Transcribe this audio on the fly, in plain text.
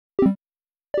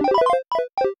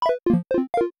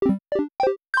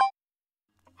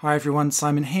Hi everyone,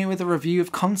 Simon here with a review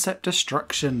of Concept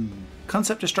Destruction.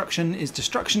 Concept Destruction is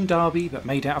Destruction Derby but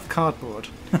made out of cardboard.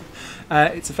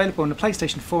 It's available on the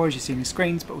PlayStation 4 as you see on your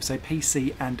screens, but also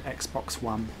PC and Xbox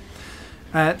One.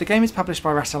 The game is published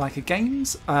by Ratalaika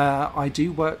Games. I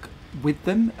do work with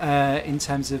them in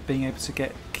terms of being able to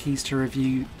get keys to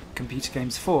review computer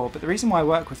games for, but the reason why I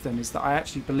work with them is that I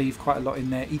actually believe quite a lot in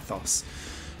their ethos.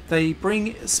 They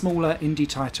bring smaller indie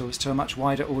titles to a much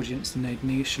wider audience than they'd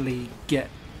initially get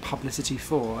publicity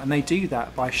for, and they do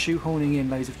that by shoehorning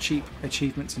in loads of cheap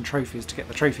achievements and trophies to get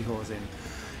the trophy whores in.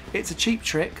 It's a cheap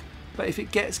trick, but if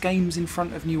it gets games in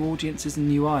front of new audiences and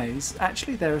new eyes,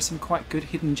 actually there are some quite good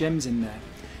hidden gems in there.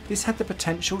 This had the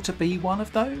potential to be one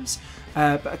of those,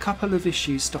 but a couple of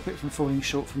issues stop it from falling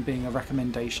short from being a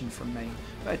recommendation from me,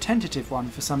 but a tentative one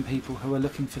for some people who are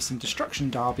looking for some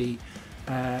Destruction Derby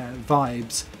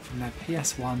vibes from their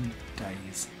PS1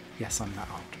 days. Yes, I'm that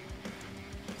old.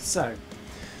 So,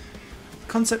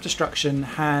 Concept Destruction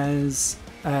has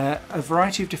a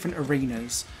variety of different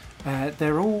arenas.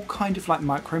 They're all kind of like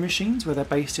micro machines where they're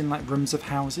based in like rooms of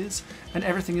houses, and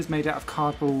everything is made out of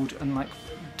cardboard and like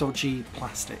dodgy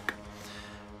plastic.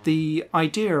 The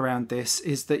idea around this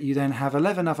is that you then have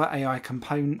 11 other AI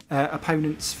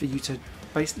opponents for you to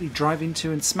basically drive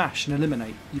into and smash and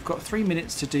eliminate. You've got 3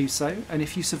 minutes to do so, and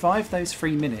if you survive those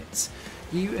 3 minutes,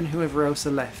 you and whoever else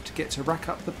are left get to rack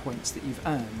up the points that you've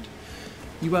earned.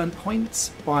 You earn points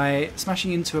by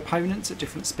smashing into opponents at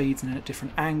different speeds and at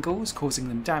different angles, causing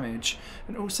them damage,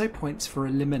 and also points for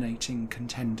eliminating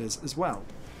contenders as well.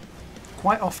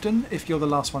 Quite often, if you're the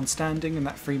last one standing and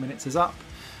that 3 minutes is up,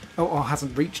 or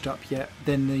hasn't reached up yet,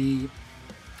 then the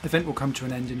event will come to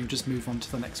an end and you'll just move on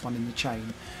to the next one in the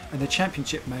chain. And the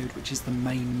championship mode, which is the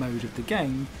main mode of the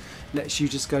game, lets you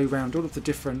just go around all of the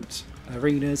different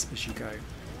arenas as you go.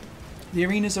 The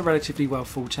arenas are relatively well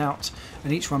thought out,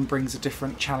 and each one brings a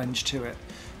different challenge to it.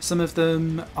 Some of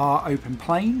them are open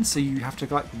plain, so you have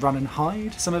to like run and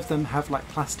hide. Some of them have like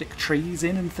plastic trees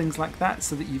in and things like that,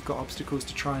 so that you've got obstacles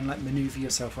to try and like maneuver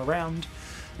yourself around.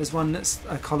 There's one that's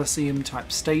a Colosseum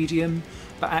type stadium,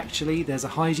 but actually there's a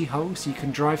hidey hole, so you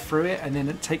can drive through it and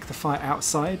then take the fight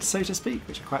outside, so to speak,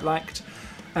 which I quite liked.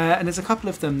 And there's a couple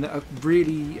of them that are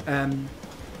really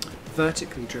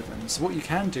vertically driven, so what you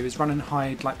can do is run and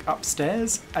hide like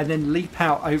upstairs and then leap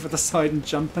out over the side and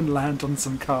jump and land on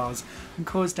some cars and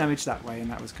cause damage that way,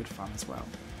 and that was good fun as well.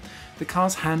 The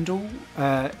cars handle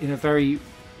in a very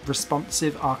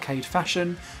responsive arcade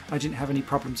fashion. I didn't have any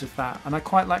problems with that, and I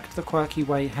quite liked the quirky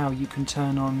way how you can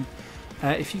turn on,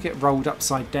 if you get rolled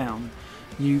upside down,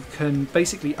 you can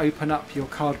basically open up your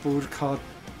cardboard car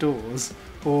doors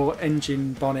or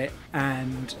engine bonnet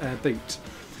and boot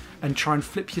and try and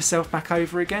flip yourself back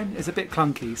over again. It's a bit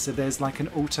clunky, so there's like an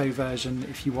auto version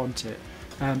if you want it,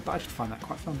 but I did find that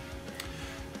quite fun.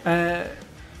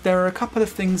 There are a couple of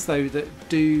things though that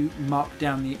do mark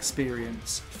down the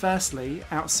experience. Firstly,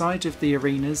 outside of the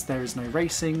arenas there is no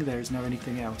racing, there is no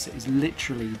anything else. It is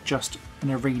literally just an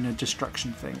arena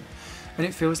destruction thing, and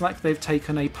it feels like they've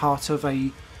taken a part of a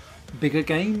bigger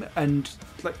game, and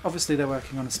like obviously they're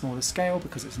working on a smaller scale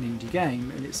because it's an indie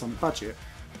game and it's on budget,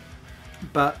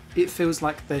 but it feels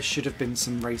like there should have been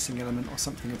some racing element or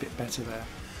something a bit better there.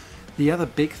 The other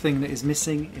big thing that is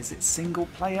missing is it's single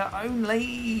player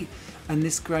only, and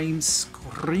this game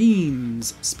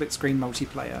screams split screen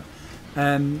multiplayer.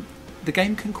 The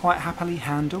game can quite happily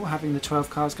handle having the 12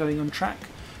 cars going on track.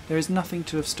 There is nothing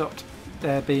to have stopped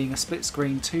there being a split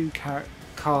screen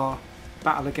 2-car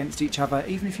battle against each other,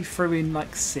 even if you threw in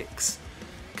like 6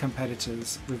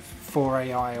 competitors with 4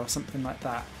 AI or something like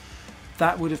that.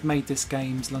 That would have made this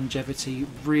game's longevity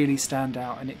really stand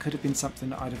out, and it could have been something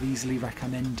that I'd have easily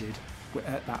recommended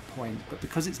at that point. But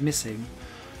because it's missing,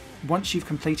 once you've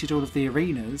completed all of the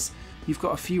arenas, you've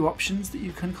got a few options that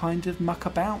you can kind of muck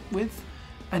about with,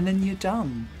 and then you're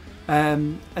done.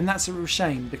 And that's a real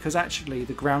shame, because actually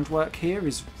the groundwork here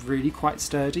is really quite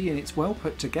sturdy and it's well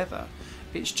put together.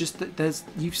 It's just that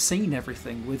you've seen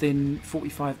everything within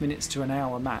 45 minutes to an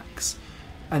hour max.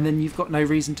 And then you've got no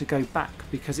reason to go back,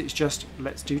 because it's just,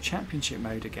 let's do championship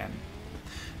mode again.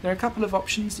 There are a couple of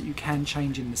options that you can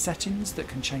change in the settings that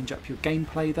can change up your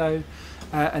gameplay though,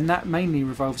 and that mainly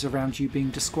revolves around you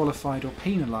being disqualified or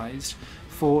penalised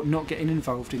for not getting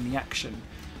involved in the action.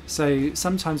 So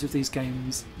sometimes with these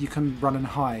games you can run and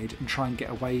hide and try and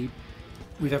get away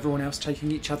with everyone else taking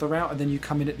each other out, and then you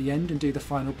come in at the end and do the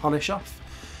final polish off.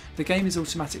 The game is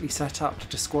automatically set up to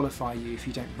disqualify you if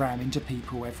you don't ram into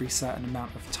people every certain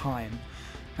amount of time.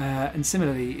 And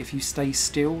similarly, if you stay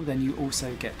still, then you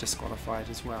also get disqualified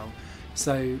as well.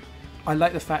 So I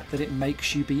like the fact that it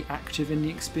makes you be active in the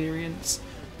experience,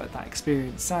 but that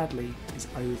experience sadly is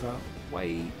over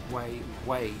way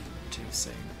too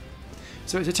soon.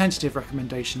 So it's a tentative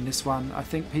recommendation, this one. I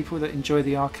think people that enjoy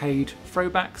the arcade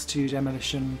throwbacks to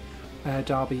Demolition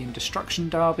Derby and Destruction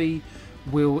Derby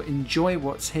will enjoy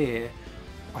what's here.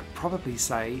 I'd probably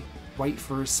say wait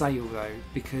for a sale though,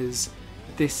 because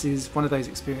this is one of those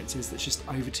experiences that's just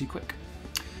over too quick.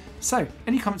 So,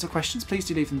 any comments or questions, please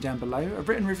do leave them down below. A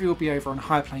written review will be over on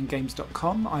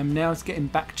higherplayinggames.com. I'm now getting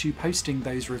back to posting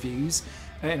those reviews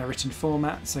in a written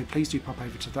format, so please do pop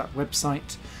over to that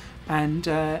website. And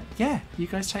yeah, you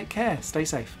guys take care. Stay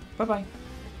safe. Bye-bye.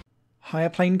 Higher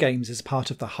Plane Games is part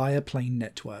of the Higher Plane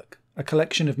Network, a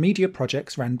collection of media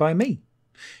projects ran by me.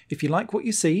 If you like what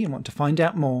you see and want to find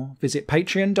out more, visit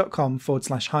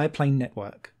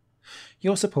patreon.com/higherplane-network.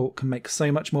 Your support can make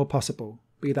so much more possible,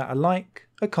 be that a like,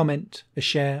 a comment, a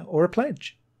share, or a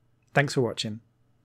pledge. Thanks for watching.